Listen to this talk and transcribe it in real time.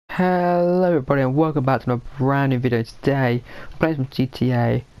Hello everybody and welcome back to a brand new video. Today we're playing some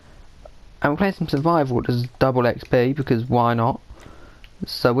GTA and we're playing some survival. This is double XP because why not?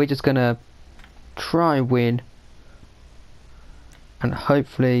 So we're just gonna try and win and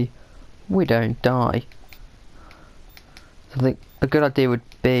hopefully we don't die. So I think a good idea would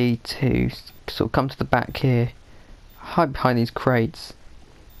be to sort of come to the back here, hide behind these crates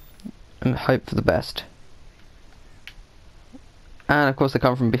and hope for the best. And of course they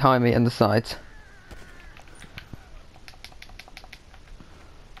come from behind me and the sides.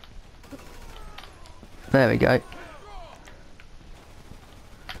 There we go.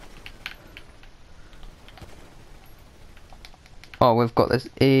 Oh, we've got this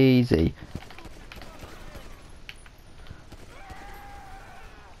easy.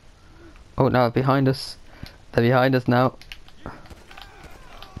 Oh no, they're behind us. They're behind us now.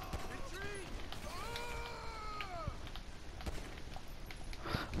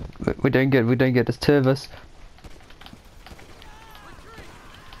 We're doing good, we're doing good. There's two of us.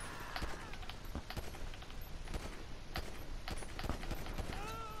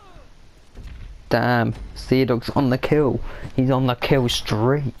 Damn, C-Dawg's on the kill. He's on the kill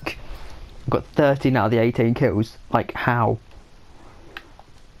streak. I've got 13 out of the 18 kills. Like, how?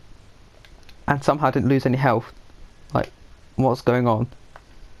 And somehow I didn't lose any health. Like, what's going on?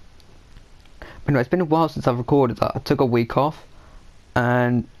 But anyway, it's been a while since I've recorded that. I took a week off.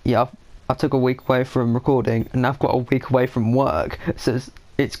 And yeah, I took a week away from recording, and now I've got a week away from work, so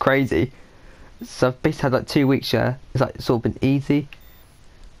it's crazy. So I've basically had like 2 weeks. Yeah, it's like sort of been easy.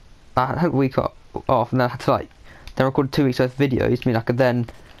 I had a week off, and then I had to then record 2 weeks worth of videos. I mean, I could then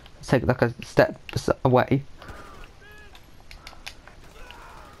take like a step away.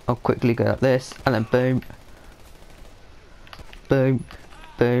 I'll quickly go like this, and then boom, boom,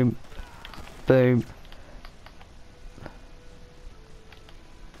 boom, boom.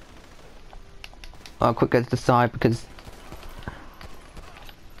 I'll quick go to the side because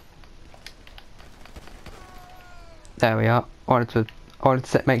there we are. I wanted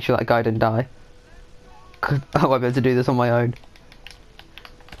to make sure that guy didn't die. Cause I won't be able to do this on my own.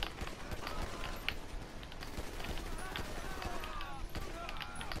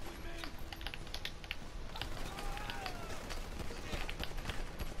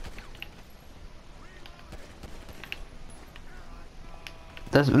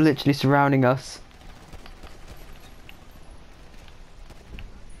 They're literally surrounding us.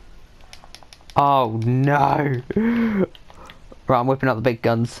 Oh no! Right, I'm whipping out the big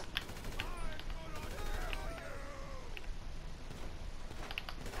guns.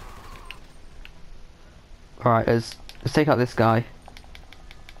 Alright, let's take out this guy.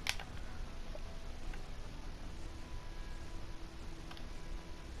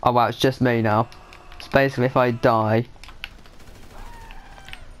 Oh wow, it's just me now. So basically if I die,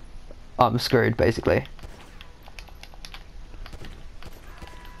 I'm screwed basically.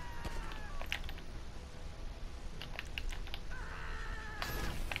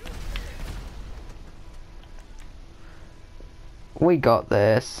 We got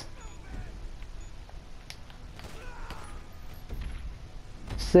this.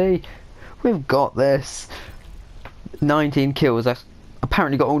 See, we've got this. 19 kills. I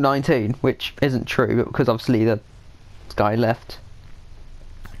apparently got all 19, which isn't true, but because obviously the guy left.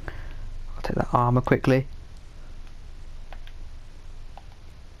 I'll take that armor quickly.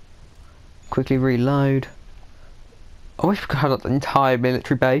 Quickly reload. I wish we could have like, the entire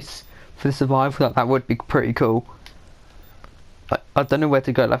military base for the survival. That would be pretty cool. I don't know where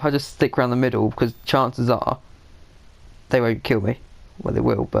to go. Like, if I just stick around the middle, because chances are they won't kill me. Well, they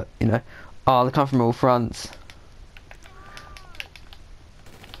will, but you know. Oh, they come from all fronts.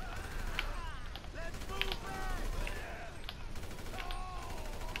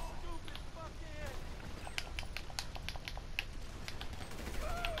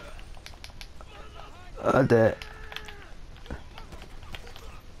 I did it.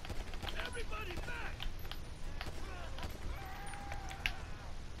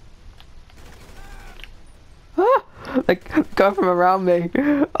 Like, go from around me.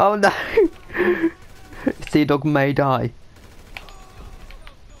 Oh no. C-Dawg may die.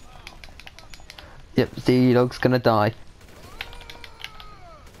 Yep, C-Dawg's gonna die.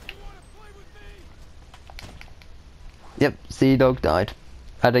 Yep, C-Dawg died.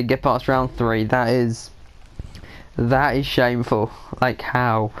 I didn't get past round 3. That is shameful. Like,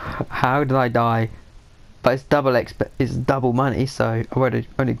 how did I die? But it's double it's double money, so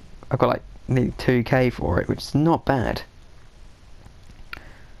I got like nearly 2k for it, which is not bad.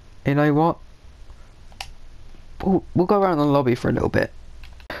 You know what? We'll go around the lobby for a little bit.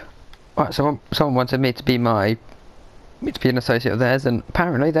 Right, so someone wanted me to be my me to be an associate of theirs, and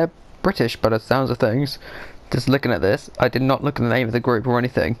apparently they're British by the sounds of things. Just looking at this, I did not look at the name of the group or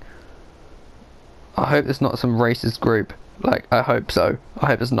anything. I hope it's not some racist group. Like, I hope so. I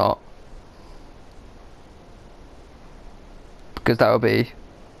hope it's not. Because that would be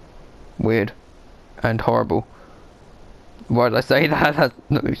weird and horrible. Why did I say that?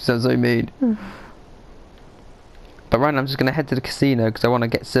 That sounds so mean. But right now I'm just going to head to the casino because I want to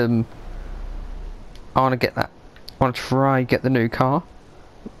get some... I want to get that. I want to try get the new car.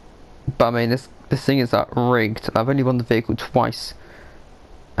 But I mean, this thing is like rigged. I've only won the vehicle twice.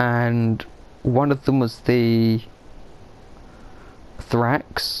 And one of them was the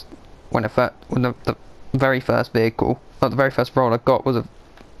Thrax. When the very first vehicle, not the very first role I got was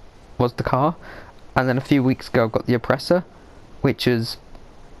the car. And then a few weeks ago I got the Oppressor, which is,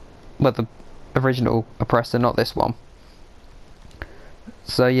 well, the original Oppressor, not this one.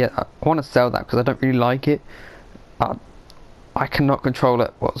 So yeah, I want to sell that because I don't really like it. I cannot control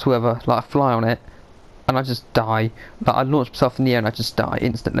it whatsoever. Like, I fly on it and I just die. Like, I launch myself in the air and I just die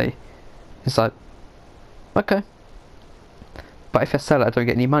instantly. It's like, okay. But if I sell it, I don't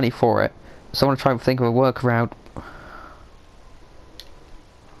get any money for it. So I want to try and think of a workaround.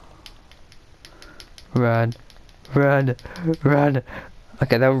 Run, run, run.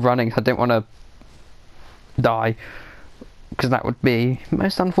 Okay, they were running. I didn't want to die because that would be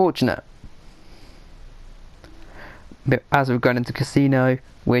most unfortunate. But as we're going into casino,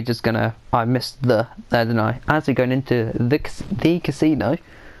 we're just gonna... I missed the there, didn't I? As we're going into the casino,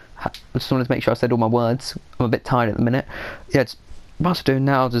 I just wanted to make sure I said all my words. I'm a bit tired at the minute. Yeah, it's what I'm doing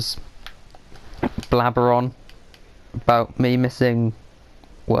now. Just blabber on about me missing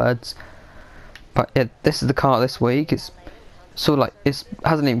words. But yeah, this is the car this week. It's sort of like it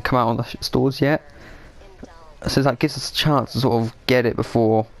hasn't even come out on the stores yet, so that gives us a chance to sort of get it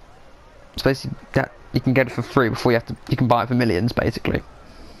before. It's basically that you can get it for free before you can buy it for millions, basically.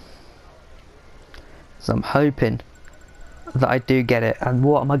 So I'm hoping that I do get it. And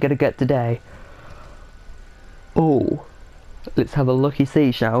what am I gonna get today? Oh, let's have a looky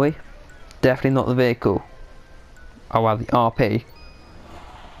see, shall we? Definitely not the vehicle. Oh well, the RP.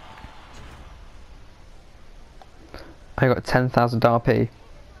 I got 10,000 RP.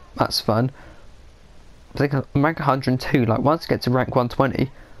 That's fun. I think I'm rank 102. Like, once I get to rank 120,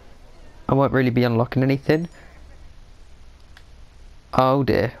 I won't really be unlocking anything. Oh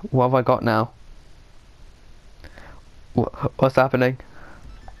dear, what have I got now? What's happening?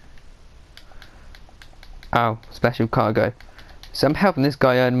 Oh, special cargo. So I'm helping this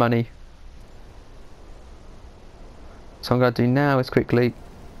guy earn money. So what I'm going to do now is quickly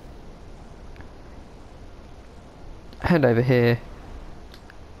head over here.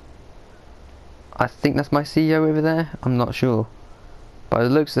 I think that's my CEO over there. I'm not sure. By the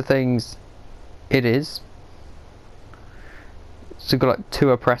looks of things, it is. So we've got like 2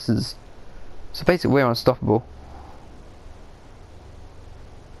 oppressors. So basically we're unstoppable.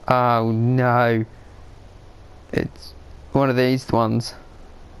 Oh no. It's one of these ones.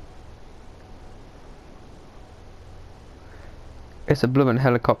 It's a bloomin'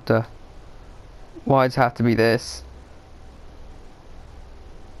 helicopter. Why does it have to be this?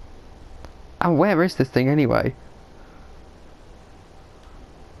 And where is this thing anyway?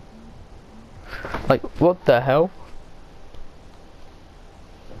 Like, what the hell?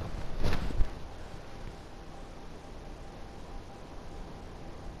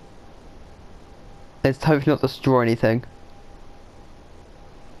 Let's hopefully not destroy anything.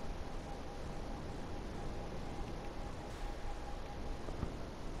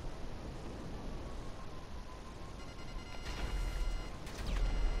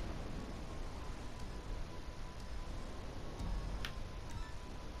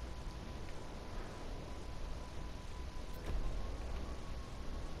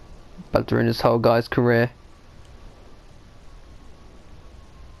 But during this whole guy's career.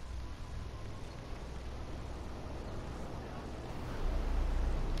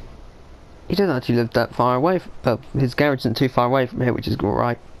 He doesn't actually live that far away. His garage isn't too far away from here, which is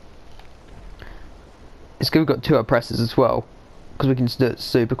alright. It's good we've got 2 oppressors as well, because we can just do it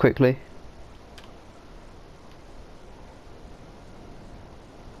super quickly.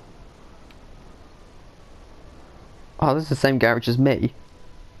 Oh, this is the same garage as me.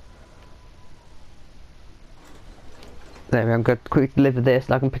 There we go, I'm going to quickly deliver this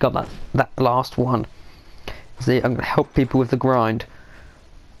and I can pick up that last one. See, I'm going to help people with the grind.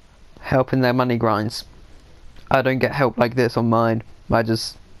 Helping their money grinds. I don't get help like this on mine. I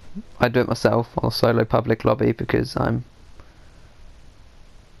do it myself on a solo public lobby because I'm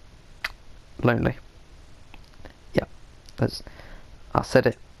lonely. Yeah, I said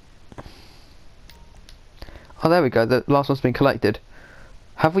it. Oh, there we go. The last one's been collected.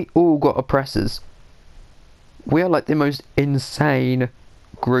 Have we all got oppressors? We are like the most insane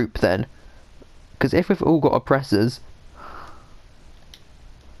group then. Because if we've all got oppressors...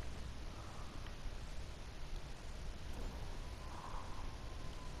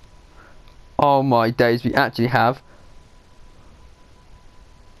 Oh my days, we actually have.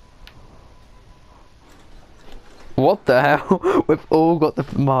 What the hell? We've all got the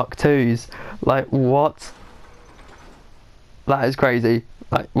Mark IIs. Like, what? That is crazy.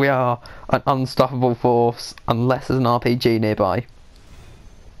 Like, we are an unstoppable force unless there's an RPG nearby.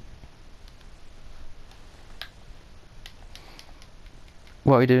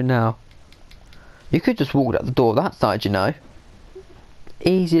 What are we doing now? You could just walk out the door that side, you know.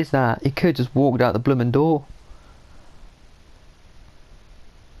 Easy as that. You could just walk out the blooming door.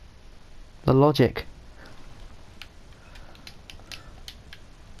 The logic.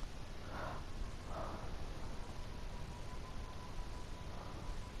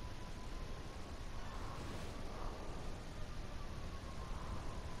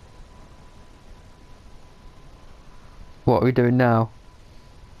 What are we doing now?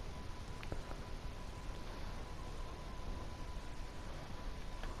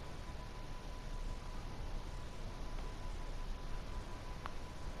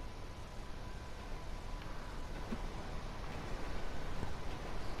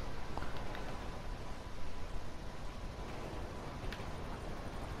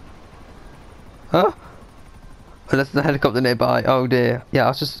 Huh? Unless there's a helicopter nearby. Oh dear. Yeah, I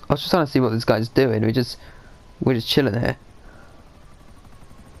was just trying to see what this guy's doing. We're just chilling here.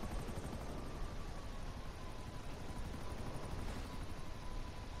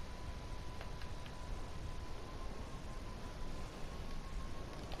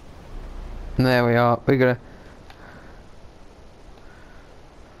 And there we are. We're gonna.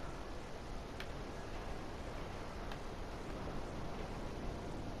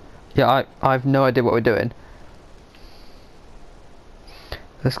 Yeah, I have no idea what we're doing.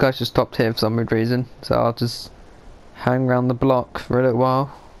 This guy's just stopped here for some weird reason, so I'll just hang around the block for a little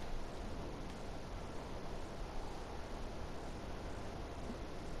while.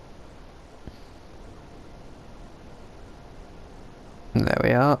 And there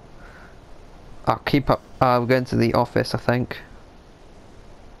we are. I'll keep up. We're going to the office, I think.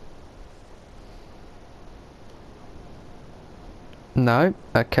 No?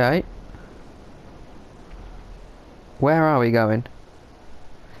 Okay. Where are we going?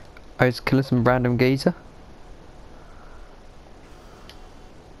 Oh, it's killing some random geezer?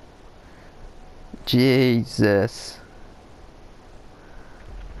 Jesus.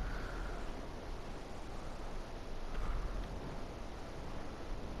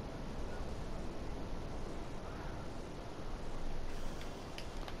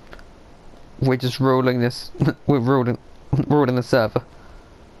 We're just ruling this. We're ruling the server.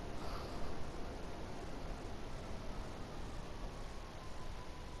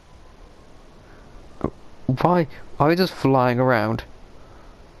 Why are we just flying around?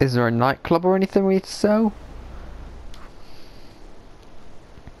 Is there a nightclub or anything we need to sell?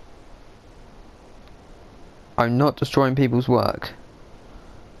 I'm not destroying people's work.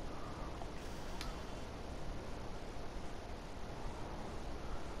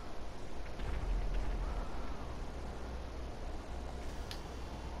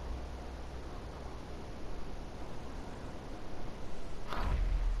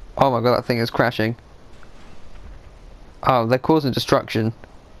 Oh my god, that thing is crashing. Oh, they're causing destruction.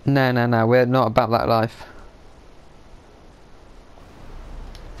 No, no, no, we're not about that life.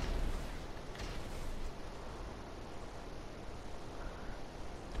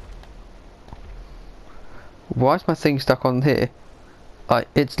 Why is my thing stuck on here? Like,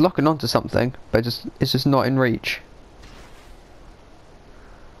 it's locking onto something, but it's just not in reach.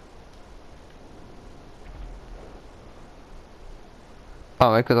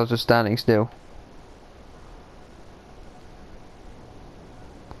 Oh, because I was just standing still.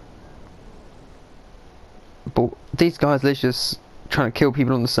 But these guys are just trying to kill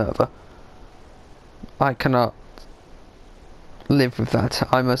people on the server. I cannot live with that.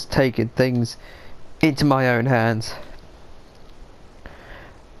 I must take things into my own hands.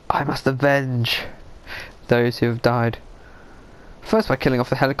 I must avenge those who have died. First by killing off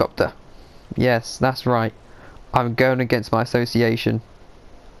the helicopter. Yes, that's right. I'm going against my association.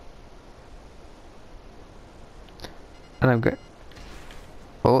 And I'm good.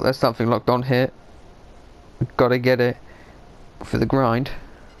 Oh, there's something locked on here. Gotta get it for the grind.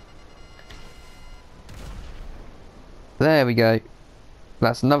 There we go.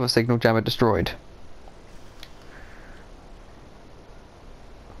 That's another signal jammer destroyed.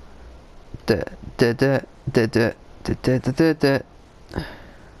 duh, duh, duh, duh, duh, duh, duh, duh, duh, duh.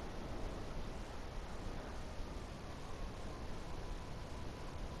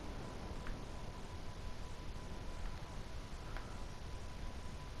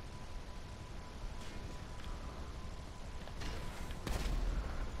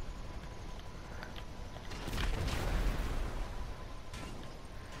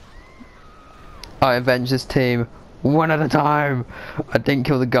 I avenged this team one at a time. I didn't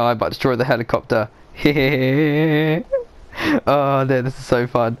kill the guy, but I destroyed the helicopter. Oh, no, this is so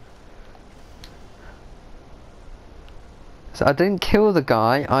fun. So I didn't kill the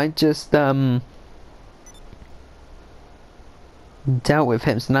guy. I just dealt with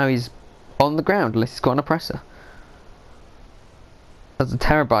him. So now he's on the ground, unless he's got an oppressor. There's a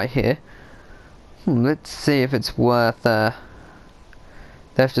terabyte here. Let's see if it's worth. They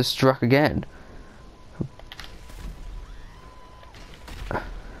have to struck again.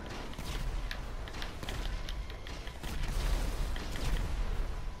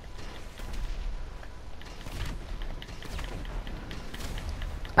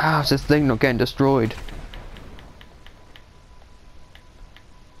 Ah, it's this thing not getting destroyed.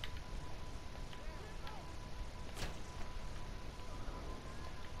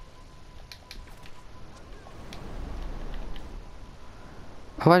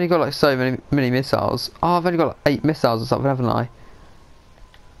 I've only got like so many missiles. Oh, I've only got like 8 missiles or something, haven't I?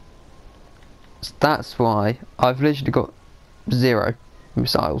 So that's why I've literally got 0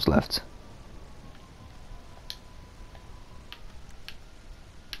 missiles left.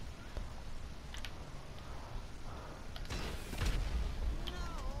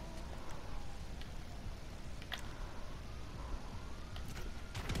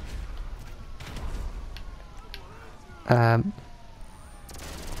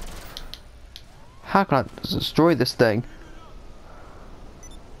 How can I destroy this thing?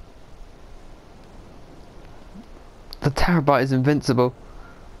 The terabyte is invincible.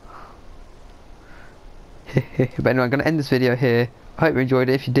 But anyway, I'm going to end this video here. I hope you enjoyed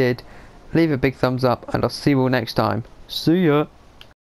it. If you did, leave a big thumbs up and I'll see you all next time. See ya!